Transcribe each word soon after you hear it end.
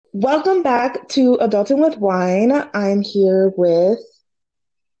Welcome back to Adulting with Wine. I'm here with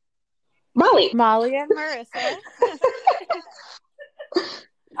Molly. Molly and Marissa.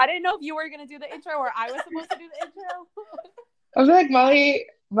 I didn't know if you were gonna do the intro or I was supposed to do the intro. I feel like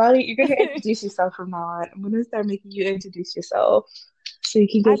Molly, you're gonna introduce yourself from now on. I'm gonna start making you introduce yourself so you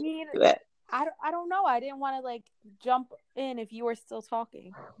can I get mean, to it. I don't know. I didn't want to like jump in if you were still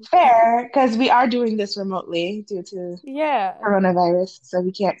talking. Fair, because we are doing this remotely due to Yeah. coronavirus, so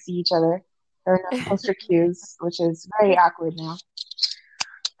we can't see each other. There are no poster cues, which is very awkward now.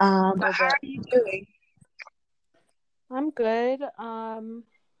 But Little how bit. are you doing? I'm good.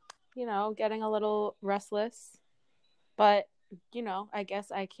 Getting a little restless, but I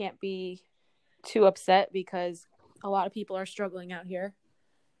guess I can't be too upset because a lot of people are struggling out here,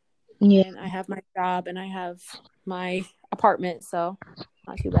 Yeah, and I have my job and I have my apartment, so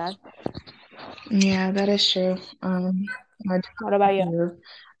not too bad. yeah, that is true. My job What about you? went through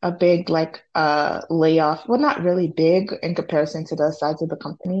a big layoff. Well, not really big in comparison to the size of the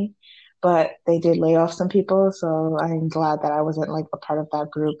company, but they did lay off some people, so I'm glad that I wasn't like a part of that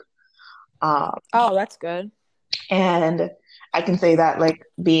group. Um, Oh, that's good. and I can say that like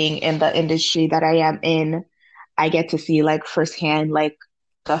being in the industry that I am in, I get to see like firsthand like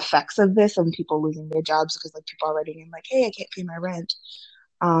the effects of this and people losing their jobs because like people are writing in like, hey, I can't pay my rent.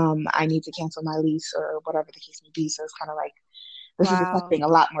 I need to cancel my lease or whatever the case may be. So it's kind of like this is Wow. affecting a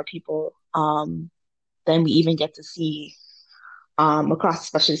lot more people than we even get to see across,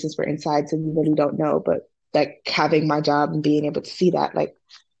 especially since we're inside, so we really don't know. But like having my job and being able to see that like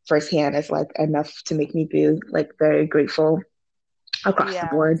firsthand is like enough to make me feel like very grateful across the Yeah.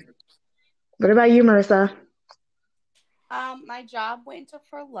 board. What about you, Marissa? My job went to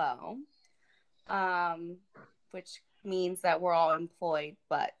furlough, um, which means that we're all employed,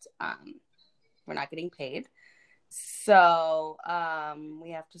 but we're not getting paid. So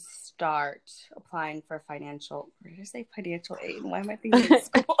we have to start applying for financial. Where did I say financial aid? Why am I thinking in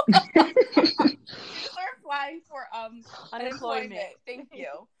school? We're applying for unemployment. Unemployment. Thank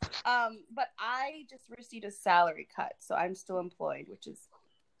you. But I just received a salary cut, so I'm still employed, which is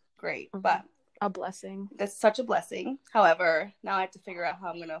great. But A blessing. that's such a blessing. However, now I have to figure out how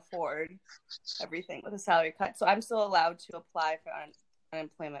I'm going to afford everything with a salary cut. So I'm still allowed to apply for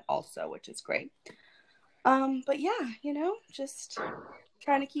unemployment also, which is great. But yeah, just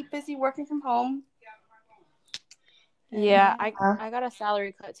trying to keep busy working from home. And Yeah, I Uh, I got a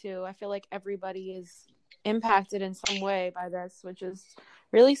salary cut too. I feel like everybody is impacted in some way by this, which is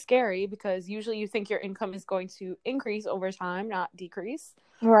really scary because usually you think your income is going to increase over time, not decrease.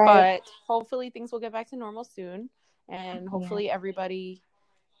 right. But hopefully things will get back to normal soon, and Yeah. hopefully everybody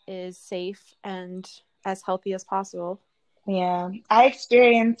is safe and as healthy as possible. Yeah. I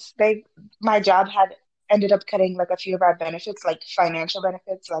experienced my job had ended up cutting like a few of our benefits, like financial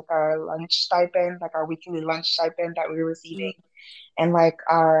benefits, like our lunch stipend, like our weekly lunch stipend that we were receiving, and like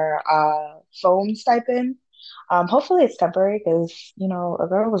our phone stipend. Hopefully it's temporary because, a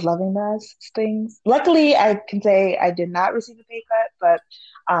girl was loving those things. Luckily, I can say I did not receive a pay cut,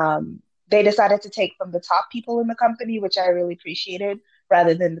 but they decided to take from the top people in the company, which I really appreciated,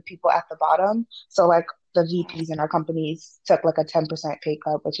 rather than the people at the bottom. So like the VPs in our companies took like a 10% pay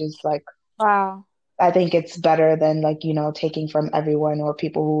cut, which is like Wow. I think it's better than like, taking from everyone or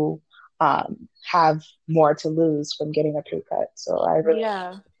people who have more to lose from getting a pay cut. So I really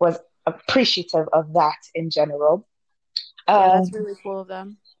Yeah. was appreciative of that in general. Yeah, that's Um, really cool of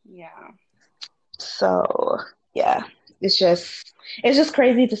them. yeah. so yeah, it's just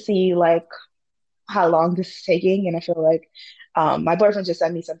crazy to see like how long this is taking, and I feel like my boyfriend just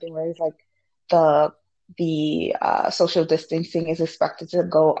sent me something where he's like the the social distancing is expected to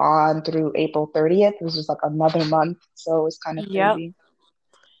go on through April 30th, which is like another month. So it's kind of Yep. crazy.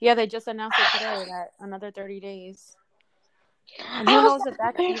 Yeah, they just announced it today that another 30 days. And I who was knows if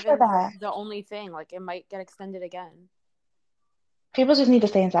not that's prepared for even that. the only thing. Like, it might get extended again. People just need to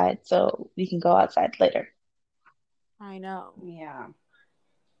stay inside so we can go outside later. I know. Yeah.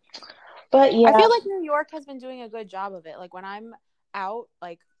 But I yeah, feel like New York has been doing a good job of it. Like, when I'm out,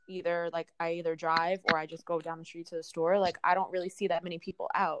 like, I either drive or I just go down the street to the store, like, I don't really see that many people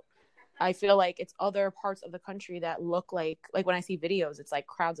out. I feel like it's other parts of the country that look like when I see videos, it's like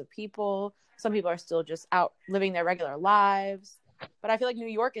crowds of people. Some people are still just out living their regular lives. But I feel like New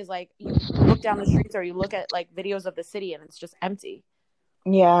York is like you look down the streets or you look at like videos of the city and it's just empty.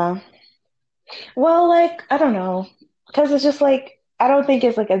 yeah. Well, like, I don't know. Because it's just like, I don't think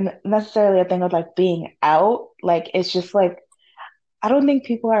it's like necessarily a thing of like being out. Like, it's just like, I don't think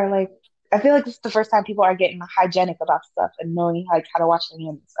people are like, I feel like this is the first time people are getting hygienic about stuff and knowing like how to wash their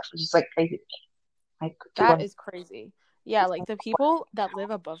hands and stuff, which is like crazy to me. Like, people That are, is crazy. Yeah, like the people that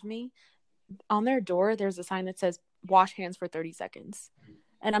live above me, on their door, there's a sign that says wash hands for 30 seconds.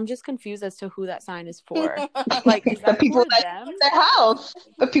 And I'm just confused as to who that sign is for. Like, is The that people for that come them? to their house,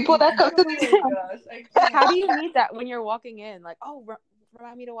 the people that come to Oh their my house. gosh, I How do can't. you need that when you're walking in? Like, oh,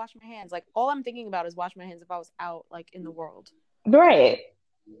 remind me to wash my hands. Like, all I'm thinking about is wash my hands if I was out, like, in the world. Right.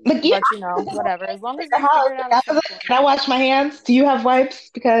 Like, yeah, But, you know, I whatever. As long at as your we house. figure it out Like, at some can point. I wash my hands? Do you have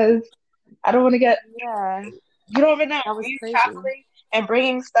wipes? Because I don't want to get, Yeah, you don't even know. that When was you're crazy. traveling and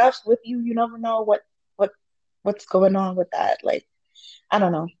bringing stuff with you, you never know what, what's going on with that. Like, I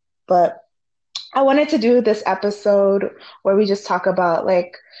don't know. But I wanted to do this episode where we just talk about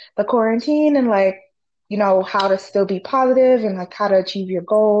like the quarantine and like, how to still be positive and like how to achieve your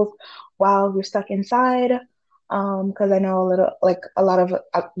goals while you're stuck inside. Because I know a little, like a lot of,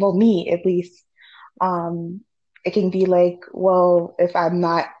 well, me at least, um, it can be like, well, if I'm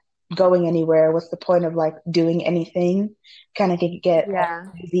not going anywhere, what's the point of like doing anything? Kind of can get Yeah.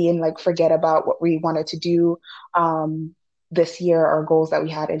 busy and like forget about what we wanted to do this year or goals that we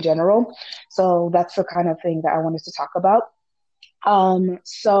had in general. So that's the kind of thing that I wanted to talk about.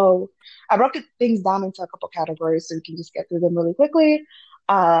 So I broke things down into a couple categories so we can just get through them really quickly.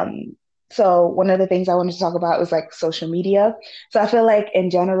 Um, so one of the things I wanted to talk about was like social media. So I feel like in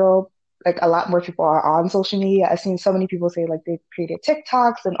general, like a lot more people are on social media. I've seen so many people say like they created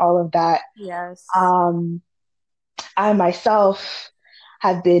TikToks and all of that. Yes. Um, I myself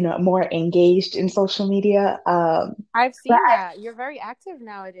have been more engaged in social media. I've But seen that. You're very active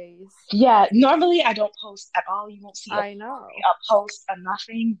nowadays. yeah, normally I don't post at all. You won't see I know. a post or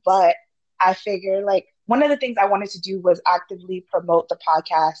nothing, but I figure like one of the things I wanted to do was actively promote the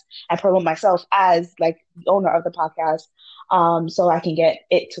podcast and promote myself as like the owner of the podcast. So I can get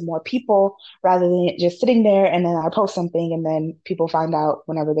it to more people rather than it just sitting there and then I post something and then people find out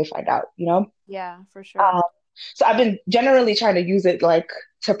whenever they find out, you know? Yeah, for sure. Um, so I've been generally trying to use it like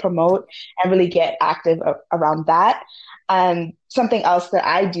to promote and really get active around that. Something else that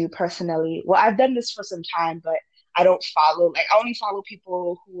I do personally, well, I've done this for some time, but I don't follow, like, I only follow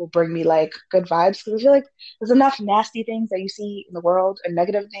people who will bring me like good vibes because I feel like there's enough nasty things that you see in the world and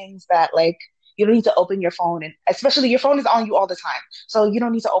negative things that like you don't need to open your phone and especially your phone is on you all the time. So you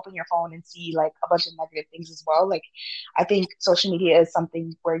don't need to open your phone and see like a bunch of negative things as well. Like I think social media is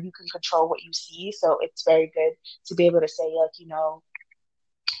something where you can control what you see. So it's very good to be able to say, like,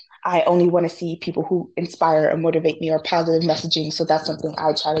 I only want to see people who inspire and motivate me or positive messaging. So that's something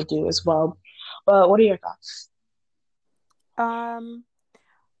I try to do as well. But what are your thoughts? Um,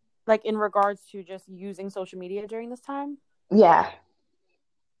 like in regards to just using social media during this time, Yeah.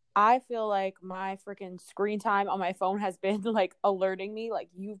 I feel like my freaking screen time on my phone has been like alerting me, like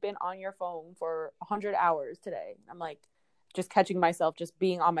you've been on your phone for 100 hours today. I'm like just catching myself just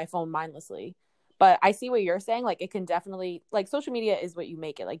being on my phone mindlessly. But I see what you're saying. Like it can definitely, like social media is what you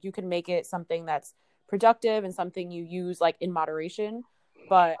make it. Like you can make it something that's productive and something you use like in moderation.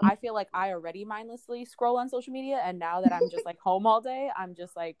 But I feel like I already mindlessly scroll on social media. And now that I'm just like home all day, I'm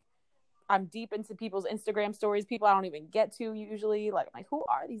just like, I'm deep into people's Instagram stories, people I don't even get to usually. Like, I'm like, who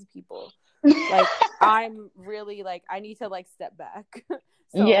are these people? Like, I'm really like, I need to like step back.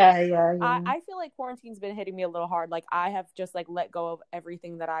 So Yeah, yeah, yeah. I feel like quarantine's been hitting me a little hard. Like, I have just like let go of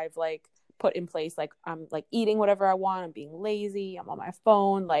everything that I've like put in place. Like, I'm like eating whatever I want. I'm being lazy. I'm on my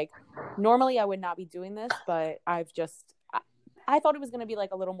phone. Like, normally I would not be doing this, but I've just, I thought it was going to be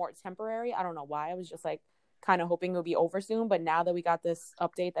like a little more temporary. I don't know why. I was just like, kind of hoping it would be over soon, but now that we got this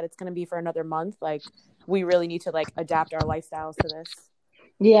update that it's going to be for another month, like we really need to like adapt our lifestyles to this.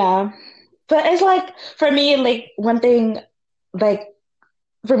 Yeah. But it's like for me, like one thing like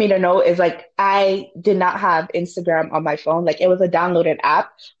for me to know is like I did not have Instagram on my phone. Like it was a downloaded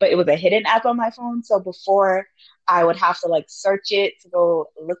app, but it was a hidden app on my phone. So before I would have to like search it to go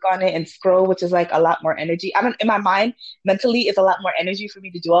look on it and scroll, which is like a lot more energy. I don't in my mind, mentally it's a lot more energy for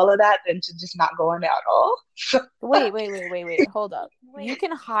me to do all of that than to just not go on it at all. Wait. Hold up. You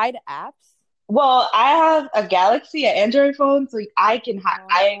can hide apps? Well, I have a Galaxy, an Android phone, so I can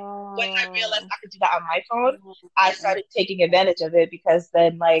I when I realized Oh. I could do that on my phone, I started taking advantage of it because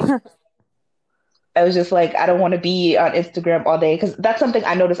then like I was just like, I don't want to be on Instagram all day because that's something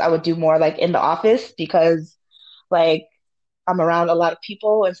I noticed I would do more like in the office because like I'm around a lot of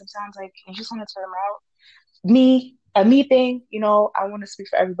people and sometimes like you just want to turn around. A me thing, I want to speak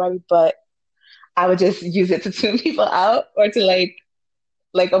for everybody, but I would just use it to tune people out or to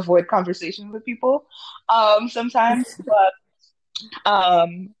like avoid conversation with people sometimes. But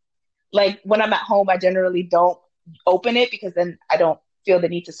like when I'm at home, I generally don't open it because then I don't feel the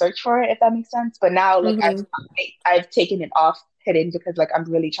need to search for it, if that makes sense. But now, like Mm-hmm. I've taken it off hidden because like I'm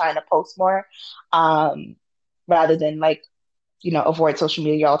really trying to post more. Um, rather than like, avoid social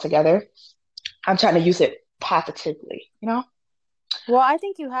media altogether. I'm trying to use it positively. Well, I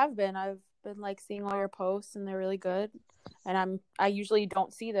think you have been. I've been like seeing all your posts and they're really good. And I usually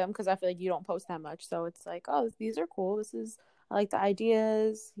don't see them because I feel like you don't post that much. So it's like, oh, these are cool. I like the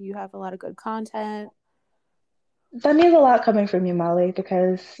ideas. You have a lot of good content. That means a lot coming from you, Molly,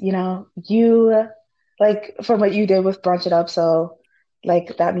 because, you like from what you did with Brunch It Up, so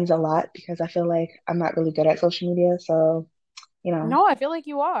like that means a lot because I feel like I'm not really good at social media. So, you know, No, I feel like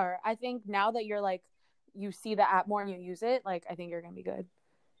you are. I think now that you're like, you see the app more and you use it, like, I think you're going to be good.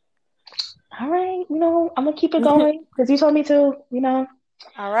 all right, I'm gonna keep it going because you told me to.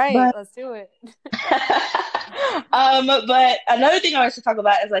 All right, But let's do it. but another thing I wanted to talk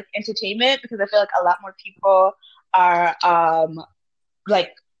about is like entertainment because I feel like a lot more people are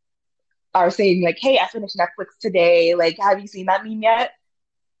like are saying like, "Hey, I finished Netflix today." Like, have you seen that meme yet?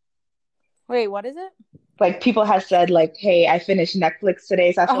 Wait, what is it? Like, people have said like, "Hey, I finished Netflix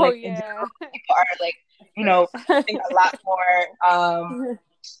today." So I feel Oh, like in yeah. general, people are like, posting a lot more,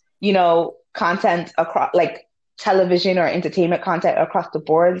 content across like television or entertainment content across the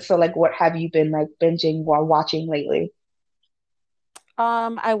board. So, like, what have you been like binging while watching lately?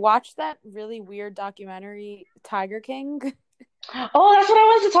 I watched that really weird documentary, Tiger King. Oh, that's what I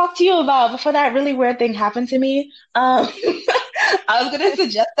wanted to talk to you about before that really weird thing happened to me. I was gonna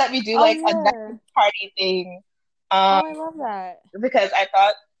suggest that we do Oh, like a yeah. Netflix party thing, um, Oh, I love that. because I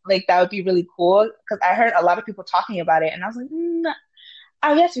thought like that would be really cool. Because I heard a lot of people talking about it, and I was like,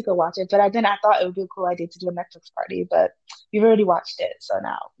 I guess we could watch it. But I thought it would be a cool idea to do a Netflix party. But we've already watched it, so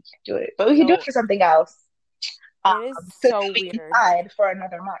now we can't do it. But we can do it No, for something else, um, it is so so that we can weird. decide for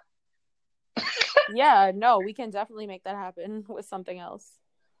another month. Yeah, no, we can definitely make that happen with something else.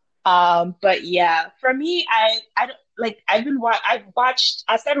 But yeah, for me, I don't like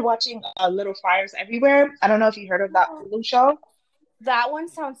I started watching Little Fires Everywhere. I don't know if you heard of that Oh, Hulu show. that one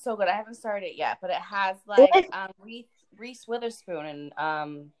sounds so good. I haven't started it yet, but it has like Like Reese Witherspoon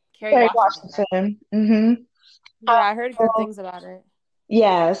and Kerry Kerry Washington, right? Washington. Mm-hmm. Yeah, I heard good So, things about it.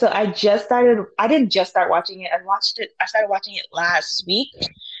 yeah, so I didn't just start watching it. I started watching it last week.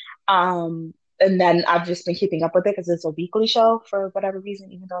 Um, and then I've just been keeping up with it because it's a weekly show for whatever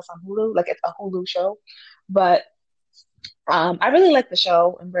reason, even though it's on Hulu, like it's a Hulu show. But I really like the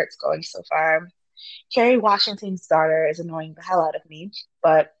show and where it's going so far. Kerry Washington's daughter is annoying the hell out of me,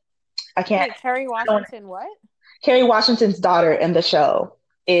 but I can't. Wait, Kerry I don't. Washington, what? Kerry Washington's daughter in the show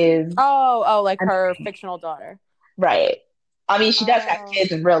is Oh, like her annoying, fictional daughter. right? I mean, she does have Oh,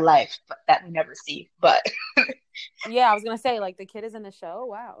 kids in real life, but that we never see. But yeah, I was gonna say, like, the kid is in the show.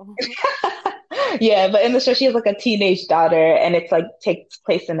 Wow. yeah, but in the show, she has like a teenage daughter, and it's like takes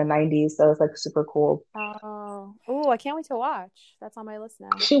place in the '90s, so it's like super cool. Oh, I can't wait to watch. That's on my list We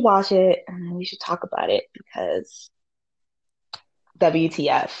now. should watch it, and then we should talk about it because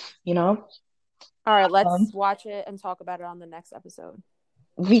WTF? All right, let's Um, watch it and talk about it on the next episode.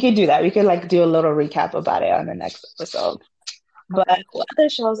 we could do that. We could like do a little recap about it on the next episode. But Okay, what cool. other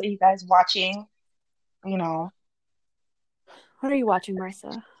shows are you guys watching? You know, What are you watching,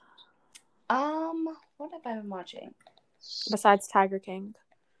 Marissa? What have I been watching? Besides Tiger King?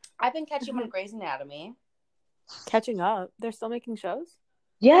 I've been catching up on Grey's Anatomy. Catching up. They're still making shows?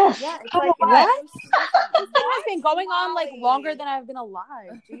 yes. Yeah, it's Oh like in a What? new season. That has been going on like longer Molly? than I've been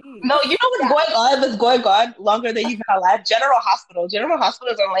alive. Jeez. No, you know what's Yeah. going on? What's going on longer than you've been alive? General Hospital. General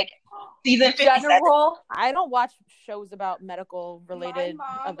Hospital is on like season 57. General. I don't watch shows about medical My related mom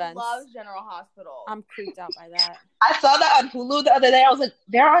events. loves General Hospital. I'm creeped out by that. I saw that on Hulu the other day. I was like,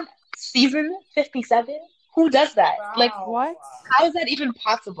 they're on season 57? Who does that? Like, Wow. What? how is that even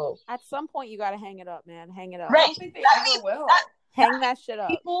possible? At some point, you gotta hang it up, man. Hang it up. I Right. don't think they That ever means will. Hang that shit up.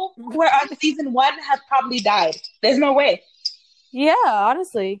 people who are on season one have probably died. There's no way. Yeah,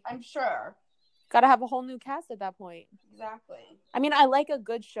 honestly. I'm sure. Gotta have a whole new cast at that point. Exactly. I mean, I like a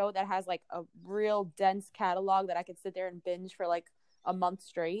good show that has like a real dense catalog that I could sit there and binge for like a month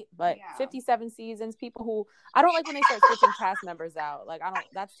straight. But Yeah. 57 seasons, people who I don't like when they start switching cast members out. Like,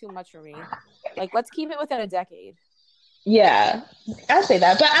 that's too much for me. Like, let's keep it within a decade. Yeah, I say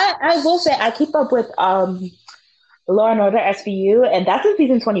that. But I will say I keep up with Law and Order SVU, and that's in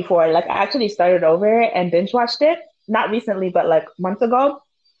season 24. Like, I actually started over and binge watched it. Not recently, but like months ago.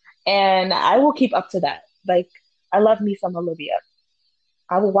 And I will keep up to that. Like, I love me some Olivia.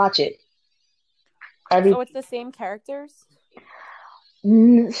 I will watch it. Every So it's the same characters?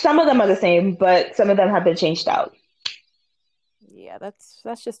 Some of them are the same, but some of them have been changed out. Yeah, that's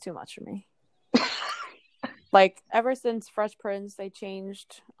just too much for me. Like, ever since Fresh Prince, they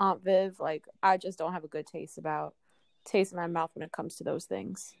changed Aunt Viv. Like, I just don't have a good taste in my mouth when it comes to those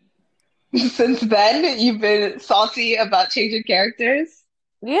things. Since then, you've been salty about changing characters.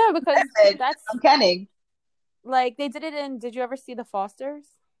 Yeah, because And that's I'm Kenning. like they did it in. Did you ever see The Fosters?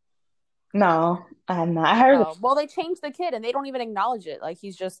 No, I'm not. I heard. Oh, well, they changed the kid and they don't even acknowledge it. Like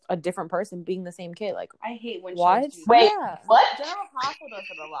he's just a different person being the same kid. Like I hate when shows what? do that. Wait, Yeah. what? General Hospital does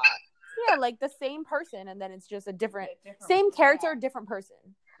it a lot. Yeah, like the same person and then it's just a different Different same character, yeah. different person.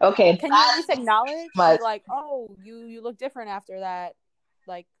 Okay, Can you at least acknowledge? much. Be like, oh, you look different after that,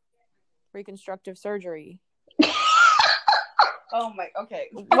 like reconstructive surgery. Oh my, okay.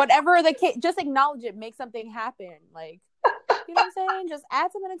 Whatever the case, just acknowledge it. Make something happen. Like, you know what I'm saying? Just add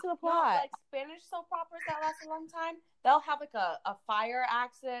something into the No, plot. like Spanish soap operas that last a long time, they'll have like a fire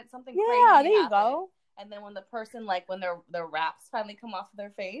accident, something Yeah, crazy there you happen. go. And then when the person, like when their wraps finally come off of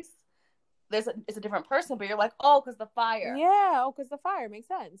their face, it's a different person, but you're like, oh, because the fire. Yeah, oh, because the fire makes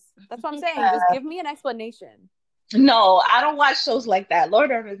sense. That's what I'm saying. Just give me an explanation. No, I don't watch shows like that. Lord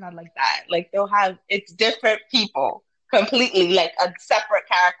Earth is not like that. Like they'll have it's different people completely, like a separate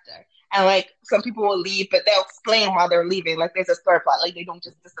character. And like some people will leave, but they'll explain while they're leaving. Like there's a story plot. Like they don't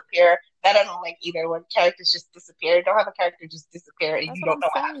just disappear. That I don't like either. When characters just disappear, don't have a character just disappear and That's you what don't I'm know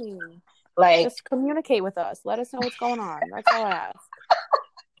what happened. saying. Like Just communicate with us. Let us know what's going on. That's all I ask.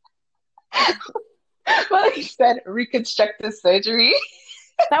 well, he said reconstructive surgery.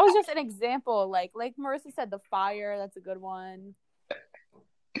 That was just an example. Like Marissa said, the fire. That's a good one.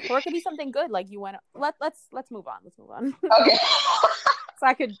 Or it could be something good. Like you went. Let's move on. Let's move on. Okay. So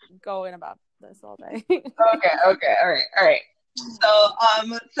I could go in about this all day. Okay, all right. So,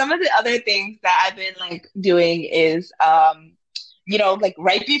 some of the other things that I've been like doing is, like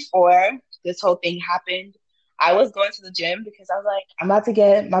right before this whole thing happened, I was going to the gym because I was like, I'm about to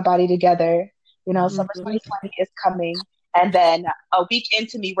get my body together. Summer Mhm. 2020 is coming, and then a week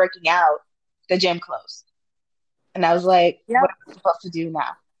into me working out, the gym closed, and I was like, Yep. what am I supposed to do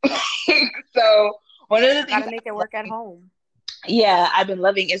now? So one of the things Gotta make it work at home. yeah, I've been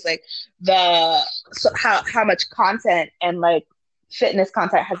loving is like how much content and like fitness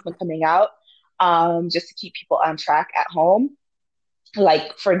content has been coming out just to keep people on track at home.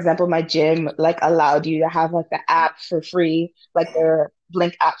 Like for example, my gym like allowed you to have like the app for free, like their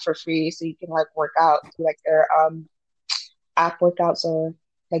Blink app for free, so you can like work out through like their app workouts or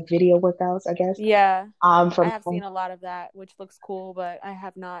like video workouts, I guess. Yeah. From I have seen a lot of that, which looks cool, but I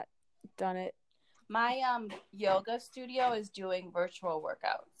have not done it. My yoga studio is doing virtual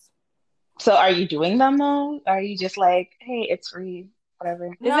workouts. So are you doing them though? Are you just like, hey, it's free, whatever?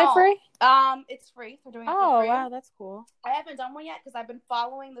 Is it free? It's free. They're doing it Oh, for free. wow, that's cool. I haven't done one yet because I've been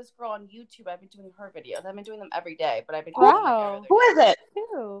following this girl on YouTube. I've been doing her videos. I've been doing them every day, but I've been doing them like every other Who is day. it?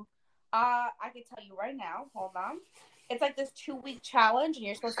 Ew. I can tell you right now. Hold on. It's like this 2-week challenge, and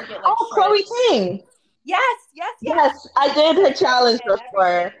you're supposed to get like. Oh, Chloe King. Yes. I did her challenge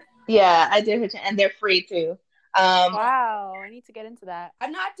before. Yeah, I did her, and they're free too. Wow, I need to get into that.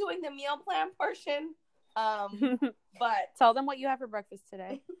 I'm not doing the meal plan portion, but tell them what you have for breakfast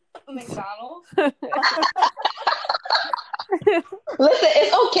today. McDonald's. Listen,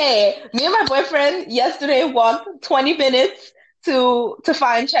 it's okay. Me and my boyfriend yesterday walked 20 minutes to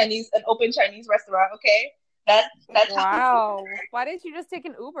find an open Chinese restaurant. Okay, that's wow. Why didn't you just take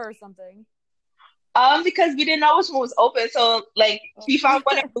an Uber or something? Because we didn't know which one was open. So like we found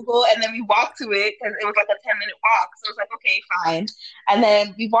one on Google and then we walked to it because it was like a 10-minute walk. So it was like, okay, fine. And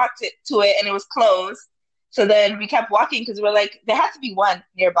then we walked to it and it was closed. So then we kept walking because we were like, there has to be one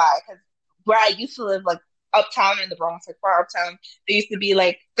nearby. Because where I used to live, like uptown in the Bronx, like far uptown, there used to be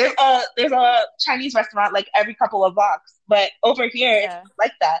like there's a Chinese restaurant like every couple of blocks. But over here it's not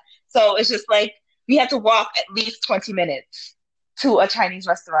like that. So it's just like we had to walk at least 20 minutes to a Chinese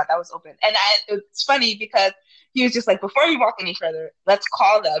restaurant that was open. And it's funny because he was just like, before we walk any further, let's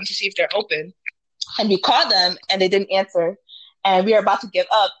call them to see if they're open. And we called them and they didn't answer. And we were about to give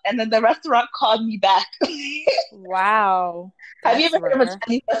up. And then the restaurant called me back. Wow. Have you ever heard of a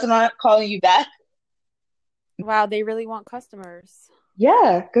Chinese restaurant calling you back? Wow, they really want customers.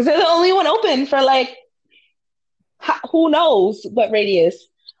 Yeah, because they're the only one open for like, who knows what radius.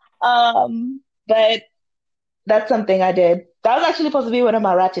 But that's something I did. That was actually supposed to be one of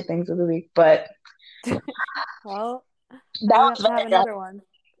my ratchet things of the week, but well, that you was have to have another one.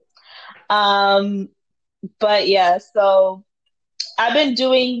 But yeah, so I've been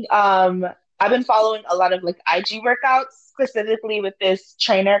following a lot of like IG workouts, specifically with this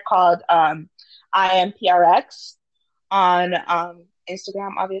trainer called IMPRX on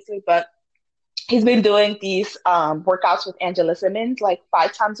Instagram, obviously, but he's been doing these workouts with Angela Simmons like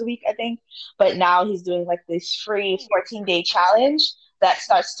 5 times a week, I think. But now he's doing like this free 14-day challenge that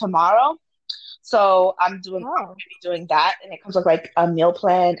starts tomorrow. So I'm Oh, doing that, and it comes with like a meal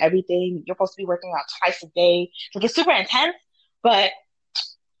plan, everything. You're supposed to be working out twice a day. Like it's super intense, but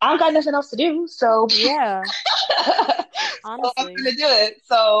I don't got nothing else to do, so yeah, so I'm honestly. gonna do it.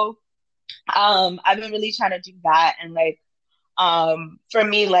 So I've been really trying to do that, and like for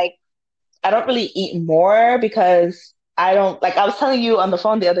me, like I don't really eat more because I don't like I was telling you on the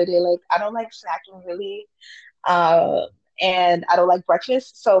phone the other day, like I don't like snacking really. Uh and I don't like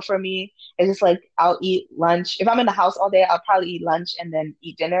breakfast. So for me, it's just like I'll eat lunch. If I'm in the house all day, I'll probably eat lunch and then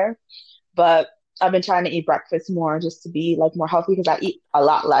eat dinner. But I've been trying to eat breakfast more just to be like more healthy because I eat a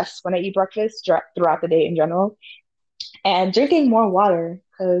lot less when I eat breakfast throughout the day in general. And drinking more water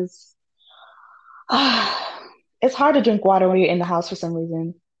because it's hard to drink water when you're in the house for some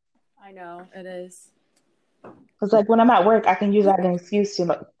reason. I know it is. Because like when I'm at work, I can use that as an excuse to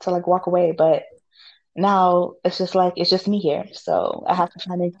like walk away. But now it's just like it's just me here, so I have to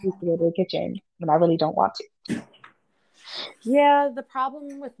find an excuse to go to the kitchen when I really don't want to. Yeah, the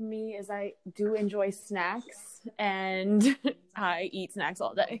problem with me is I do enjoy snacks and I eat snacks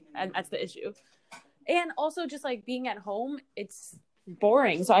all day, and that's the issue. And also just like being at home, it's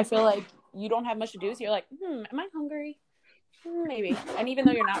boring. So I feel like you don't have much to do. So you're like, am I hungry? Maybe. And even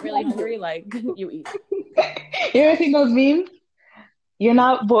though you're not really hungry, like you eat. You ever seen those memes? You're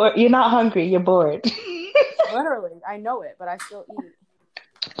not bored. You're not hungry. You're bored. Literally, I know it, but I still eat.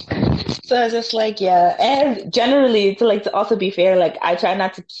 So it's just like yeah, and generally to also be fair, like I try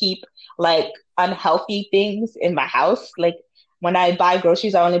not to keep like unhealthy things in my house. Like when I buy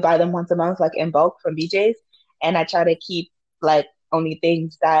groceries, I only buy them once a month, like in bulk from BJ's, and I try to keep like only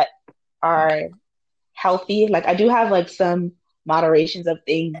things that are healthy. Like I do have like some moderations of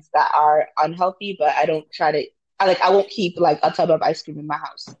things that are unhealthy, but I don't try to. I won't keep like a tub of ice cream in my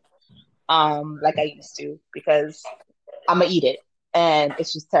house, like I used to because I'm gonna eat it and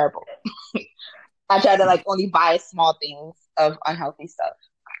it's just terrible. I try to like only buy small things of unhealthy stuff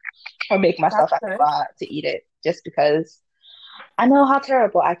or make myself That's have to go good. out to eat it just because I know how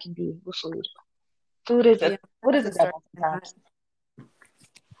terrible I can be with food. Food is a Yeah, I food have is a to start devil doing that. sometimes.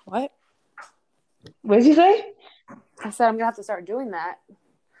 What? What did you say? I said I'm gonna have to start doing that.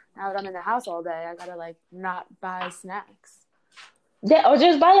 Now that I'm in the house all day, I gotta like not buy snacks. Yeah, or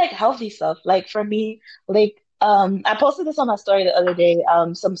just buy like healthy stuff. Like for me, like I posted this on my story the other day,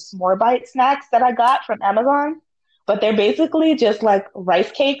 some S'more Bite snacks that I got from Amazon, but they're basically just like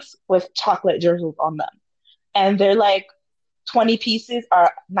rice cakes with chocolate drizzled on them. And they're like 20 pieces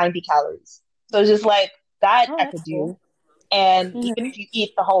are 90 calories. So it's just like that Oh, I that's could cool. do. And even Mm-hmm. if you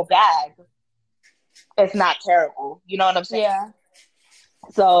eat the whole bag, it's not terrible. You know what I'm saying? Yeah.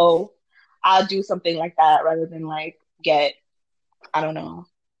 So I'll do something like that rather than like get, I don't know,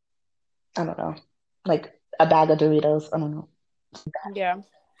 I don't know, like a bag of Doritos. I don't know. Yeah.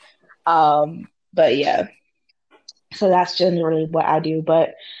 But yeah, so that's generally what I do.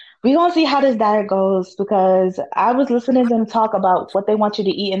 But we gonna see how this diet goes because I was listening to them talk about what they want you to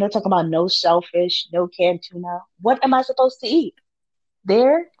eat, and they're talking about no shellfish, no canned tuna. What am I supposed to eat?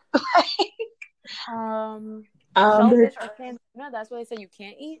 There? Um, There's shellfish or canned tuna. That's what they said you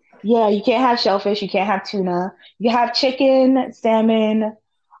can't eat. yeah, you can't have shellfish, you can't have tuna. You have chicken, salmon.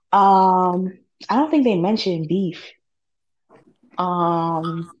 I don't think they mentioned beef.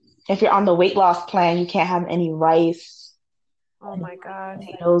 Um, if you're on the weight loss plan, you can't have any rice, Oh any my god.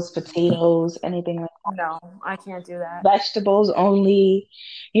 potatoes, anything like No, I can't do that. vegetables only.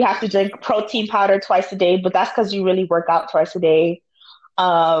 You have to drink protein powder twice a day, but that's because you really work out twice a day.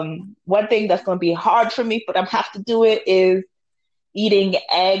 One thing that's going to be hard for me, but I'm have to do it is eating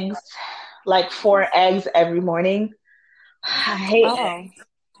eggs, like 4 eggs every morning. I hate eggs. Oh.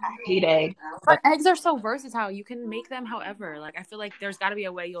 I hate eggs, But but eggs are so versatile. You can make them however. Like I feel like there's got to be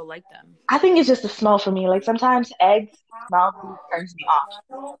a way you'll like them. I think it's just the smell for me. Like sometimes eggs smell really turns me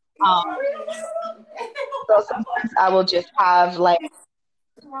off. Um, so sometimes I will just have like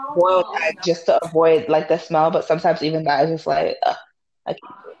boiled egg just to avoid like the smell, but sometimes even that is just like, I can't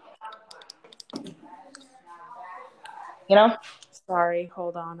do it. You know? Sorry,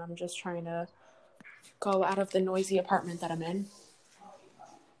 hold on. I'm just trying to go out of the noisy apartment that I'm in.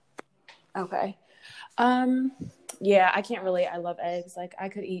 Okay. Um, yeah, I can't relate. I love eggs. Like I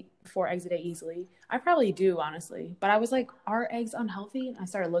could eat 4 eggs a day easily. I probably do, honestly. But I was like, are eggs unhealthy? And I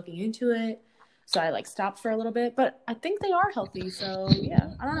started looking into it. So I like stopped for a little bit, but I think they are healthy. So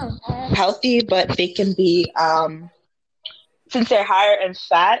yeah, I don't know. Healthy, but they can be since they're higher in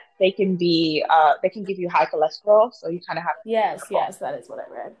fat, they can give you high cholesterol, so you kind of have to be Yes, careful. yes, that is what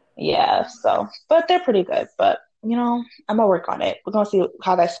I read. Yeah, so but they're pretty good. But I'm gonna work on it. We're gonna see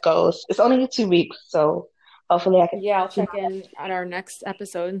how this goes. It's only 2 weeks, so hopefully I can Yeah, I'll see check in on our next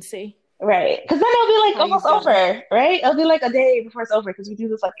episode and see. Right. Because then it'll be like How almost you've done. over, right? It'll be like a day before it's over because we do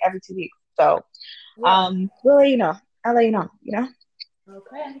this like every 2 weeks. So, Yeah. we'll let you know. I'll let you know, you know?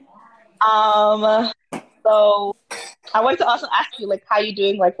 Okay. Um, so I wanted to also ask you like how you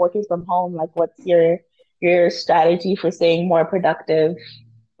doing like working from home? Like what's your strategy for staying more productive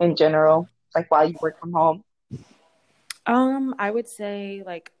in general, like while you work from home? I would say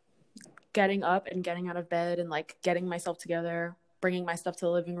like getting up and getting out of bed and like getting myself together, bringing my stuff to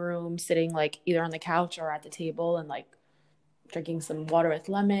the living room, sitting like either on the couch or at the table and like drinking some water with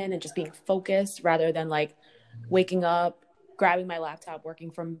lemon and just being focused rather than like waking up, grabbing my laptop,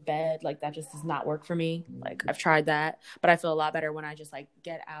 working from bed. Like that just does not work for me. Like I've tried that, but I feel a lot better when I just like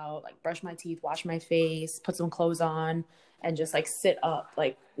get out, like brush my teeth, wash my face, put some clothes on, and just like sit up,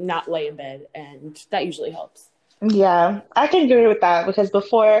 like not lay in bed. And that usually helps. Yeah, I can agree with that because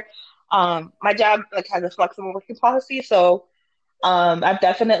before, my job like has a flexible working policy, so I've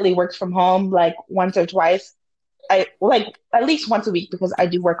definitely worked from home like once or twice. I like at least once a week because I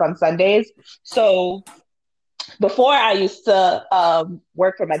do work on Sundays. So before I used to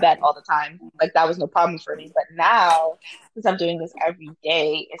work from my bed all the time. Like that was no problem for me. But now, since I'm doing this every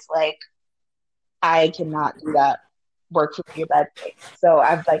day, it's like I cannot do that work from your bed thing. So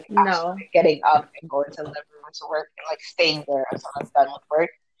I've like actually No. getting up and going to the living room to work and like staying there until I'm done with work.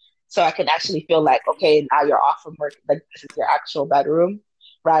 So I can actually feel like, okay, now you're off from work. Like this is your actual bedroom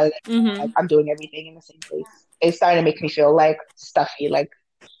rather than like Mm-hmm. I'm doing everything in the same place. It's starting to make me feel like stuffy. Like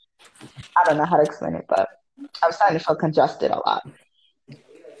I don't know how to explain it, but I'm starting to feel congested a lot.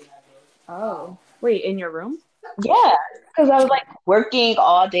 Oh. Wait, in your room? Yeah, because I was like working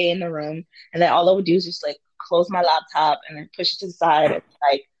all day in the room, and then all I would do is just like close my laptop and then push it to the side and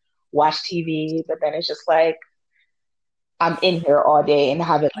like watch TV. But then it's just like I'm in here all day and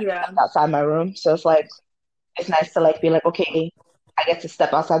have it like Yeah. stepped outside my room. So it's like it's nice to like be like, okay, I get to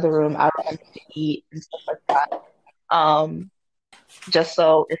step outside the room. I remember to eat and stuff like that. Um, just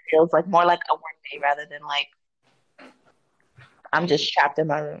so it feels like more like a work day rather than like I'm just trapped in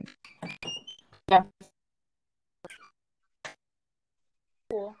my room. Yeah.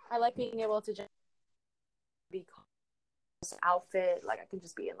 Cool. I like being able to just be outfit. Like I can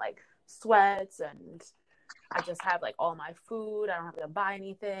just be in like sweats and I just have like all my food. I don't have to buy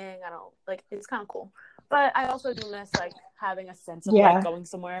anything. I don't like it's kind of cool. But I also do miss like having a sense of like Yeah. going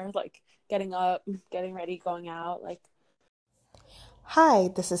somewhere, like getting up, getting ready, going out. Like Hi,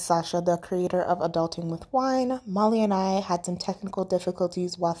 this is Sasha, the creator of Adulting with Wine. Molly and I had some technical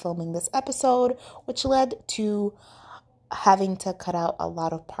difficulties while filming this episode, which led to having to cut out a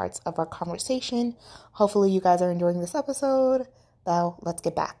lot of parts of our conversation. Hopefully, you guys are enjoying this episode. Now, let's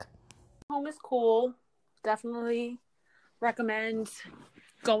get back. home is cool. Definitely recommend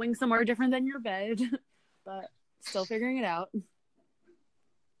going somewhere different than your bed, but still figuring it out.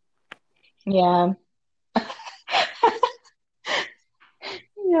 Yeah.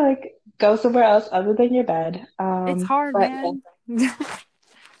 Yeah, like go somewhere else other than your bed. It's hard, But man.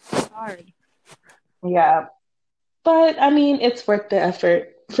 It's hard. yeah, but I mean, it's worth the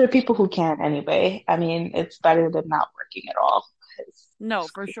effort for people who can anyway. I mean, it's better than not working at all. 'Cause No,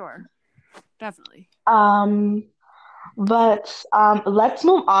 it's for crazy. sure. Definitely. Um, but let's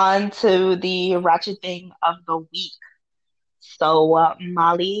move on to the ratchet thing of the week. So,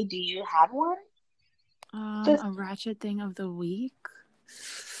 Molly, do you have one? This A ratchet thing of the week.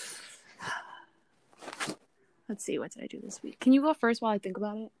 Let's see, what did I do this week? Can you go first while I think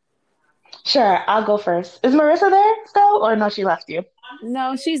about it? Sure, I'll go first. Is Marissa there still, or no, she left you?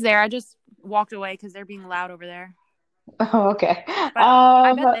 No, she's there. I just walked away because they're being loud over there. Oh, okay. But I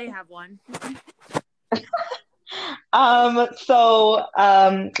Um, bet they have one.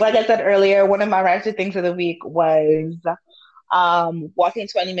 like I said earlier, one of my ratchet things of the week was walking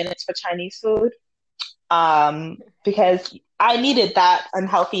 20 minutes for Chinese food. Because I needed that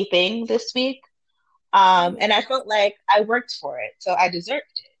unhealthy thing this week. And I felt like I worked for it, so I deserved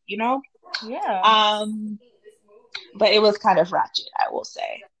it, you know? Yeah. Um, but it was kind of ratchet, I will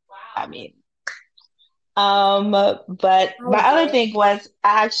say. I mean, but I my other agree. thing was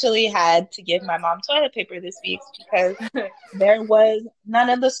I actually had to give my mom toilet paper this week because there was none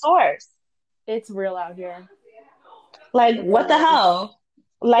in the stores. It's real out here. Like, It what really the is. hell?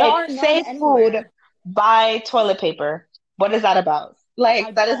 There Like, are none save food, anywhere. buy toilet paper. What is that about? I Like,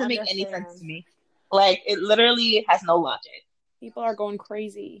 that don't doesn't make any sense understand. to me. Like, it literally has no logic. People are going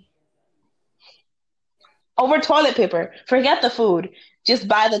crazy. Over toilet paper. Forget the food. Just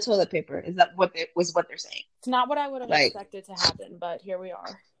buy the toilet paper. Is that what they're saying? It's not what I would have Like, expected to happen, but here we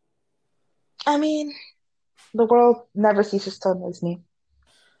are. I mean, the world never ceases to amaze me.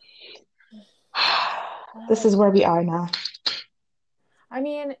 This is where we are now. I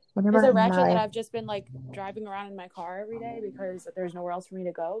mean, whenever is it I'm ratchet that not. I've just been like driving around in my car every day because there's nowhere else for me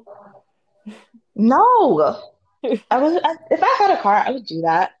to go? No, if I had a car, I would do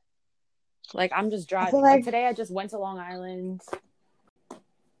that. Like I'm just I feel driving. Like like today I just went to Long Island.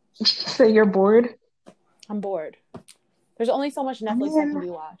 so you're bored. I'm bored. There's only so much I Netflix that can mean, be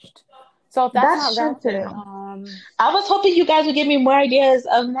watched. So if that's that's not true ratchet, too. I was hoping you guys would give me more ideas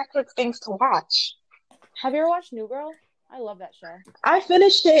of Netflix things to watch. have you ever watched New Girl? I love that show. I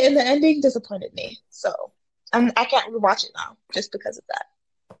finished it and the ending disappointed me, so I can't rewatch it now just because of that.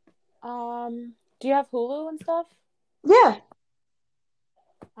 Do you have Hulu and stuff? Yeah.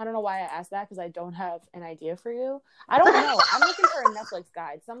 I don't know why I asked that because I don't have an idea for you. I don't know. I'm looking for a Netflix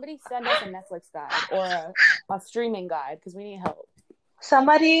guide. Somebody send us a Netflix guide or a streaming guide because we need help.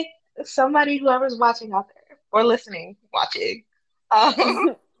 somebody, somebody, whoever's watching out there or listening, watching,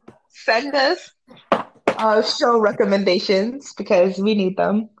 um, send us show recommendations because we need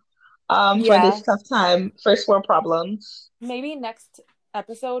them for Yeah. this tough time. First world problems. Maybe next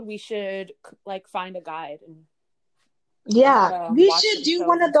episode we should like find a guide and Yeah, we watch should some do shows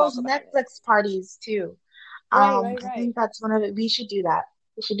one of and those talk about it. Netflix parties too. Right, right, I right. think that's one of it. We should do that.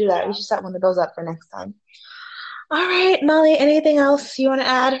 We should do that. We Yeah. should set one of those up for next time. All right, Molly, anything else you want to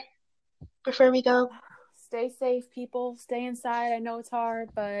add before we go? Stay safe, people. Stay inside. I know it's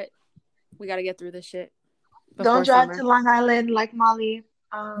hard, but we got to get through this shit Don't before drive summer. to Long Island like Molly.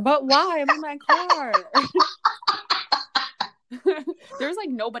 But why? I'm in my car. There's like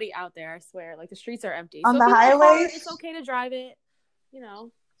nobody out there, I swear. Like the streets are empty. On So if the you have a car, highways. it's okay to drive it.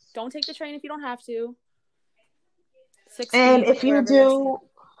 Don't take the train if you don't have to. 6 And feet, if you wherever you're do, standing.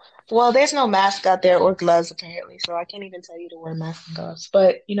 well, there's no mask out there or gloves apparently, so I can't even tell you to wear masks and gloves.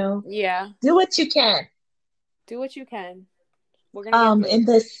 But Yeah. do what you can. Do what you can. We're gonna get through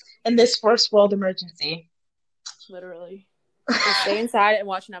In it. this first world emergency. Literally. Just stay inside and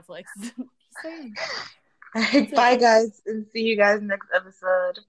watch Netflix. Just saying. Bye, guys, and see you guys next episode.